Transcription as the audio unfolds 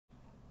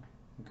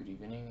Good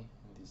evening.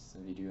 In this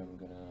video I'm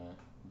gonna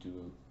do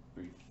a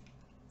brief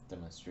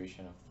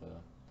demonstration of the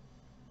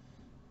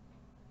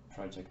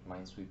project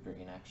Minesweeper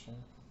in action.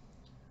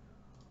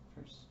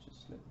 First,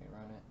 just let me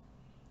run it.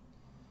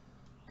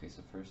 Okay,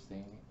 so first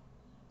thing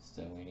is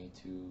that we need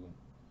to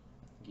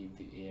give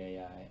the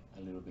AI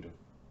a little bit of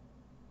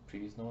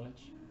previous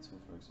knowledge. So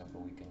for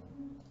example, we can,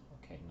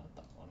 okay, not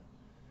that one,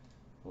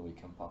 but we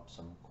can pop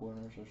some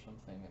corners or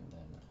something, and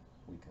then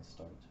we can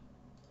start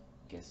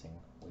guessing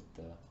with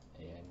the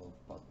AI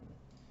move button.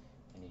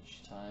 And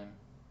each time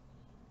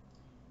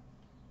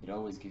it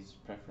always gives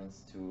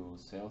preference to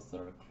cells that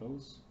are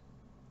close,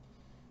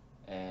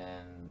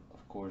 and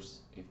of course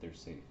if they're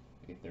safe.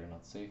 If they're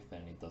not safe,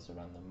 then it does a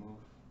random move.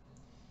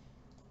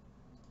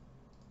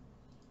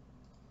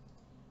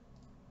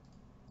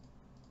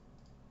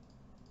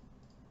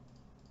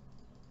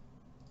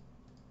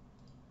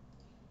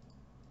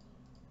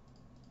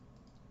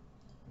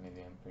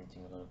 Maybe I'm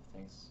printing a lot of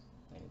things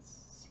and it's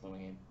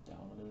slowing it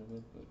down a little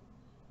bit, but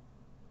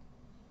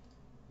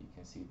you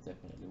can see it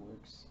definitely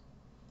works.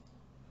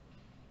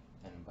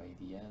 And by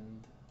the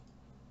end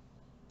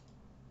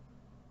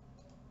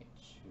it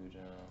should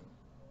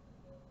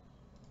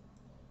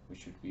we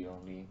should be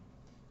only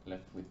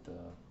left with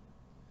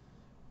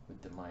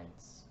the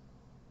mines.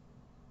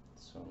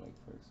 So like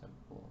for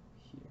example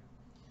here.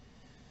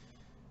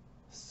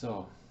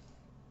 So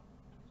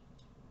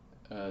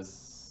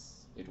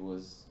as it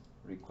was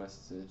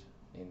requested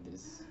in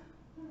this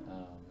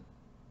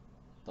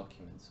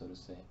document, so to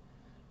say,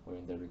 or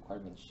in the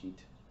requirement sheet,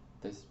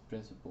 this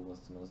principle was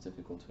the most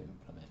difficult to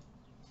implement,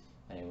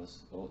 and it was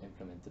all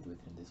implemented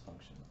within this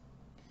function.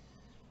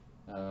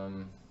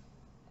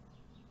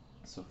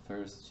 So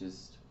first,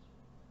 just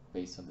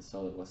based on the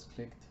cell that was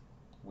clicked,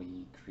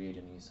 we create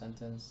a new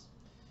sentence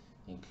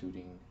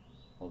including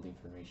all the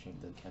information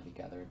that can be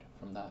gathered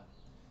from that,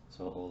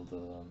 so all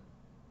the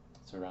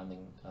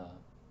surrounding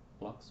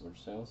blocks or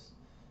cells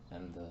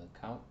and the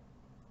count,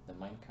 the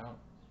mine count.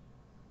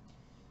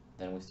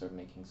 Then we start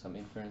making some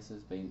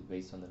inferences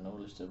based on the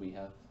knowledge that we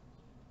have,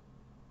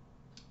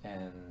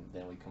 and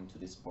then we come to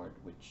this part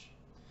which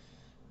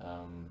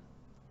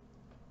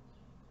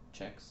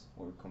checks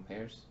or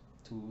compares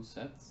two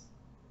sets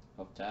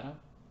of data,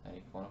 and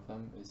if one of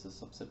them is a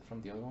subset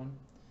from the other one,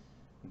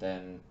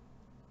 then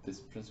this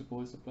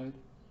principle is applied.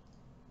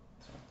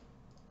 So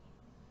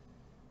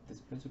this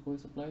principle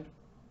is applied,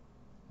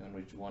 in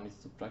which one is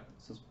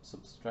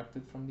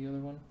subtracted from the other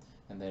one,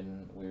 and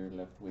then we're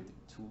left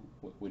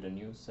with a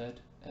new set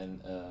and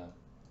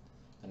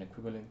an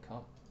equivalent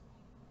count,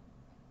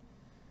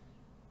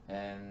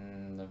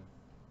 and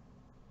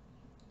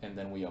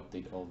then we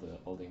update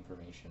all the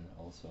information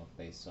also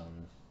based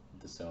on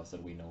the cells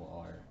that we know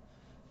are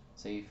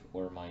safe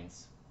or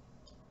mines.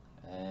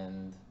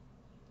 And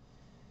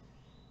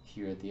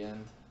here at the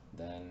end,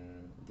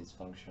 then these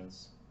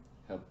functions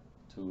help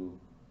to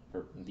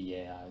the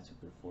AI to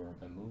perform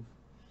a move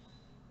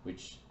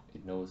which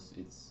it knows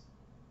it's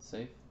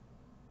safe,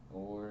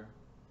 or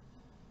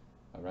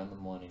a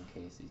random one in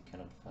case it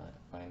cannot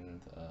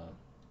find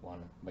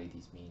one by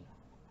this mean.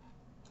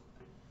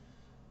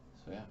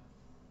 So yeah.